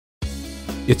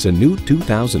It's a new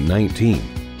 2019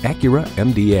 Acura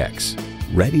MDX.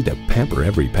 Ready to pamper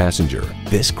every passenger,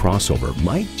 this crossover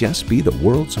might just be the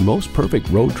world's most perfect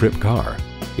road trip car.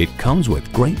 It comes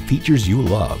with great features you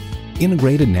love.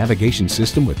 Integrated navigation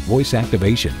system with voice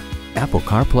activation, Apple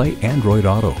CarPlay, Android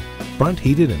Auto, front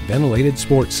heated and ventilated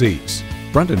sport seats,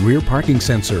 front and rear parking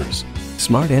sensors,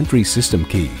 smart entry system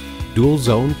key, dual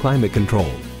zone climate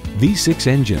control, V6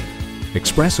 engine,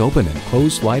 express open and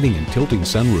closed sliding and tilting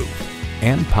sunroof,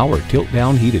 and power tilt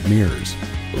down heated mirrors.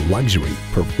 Luxury,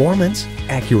 performance,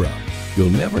 Acura. You'll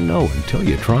never know until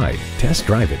you try. Test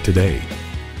drive it today.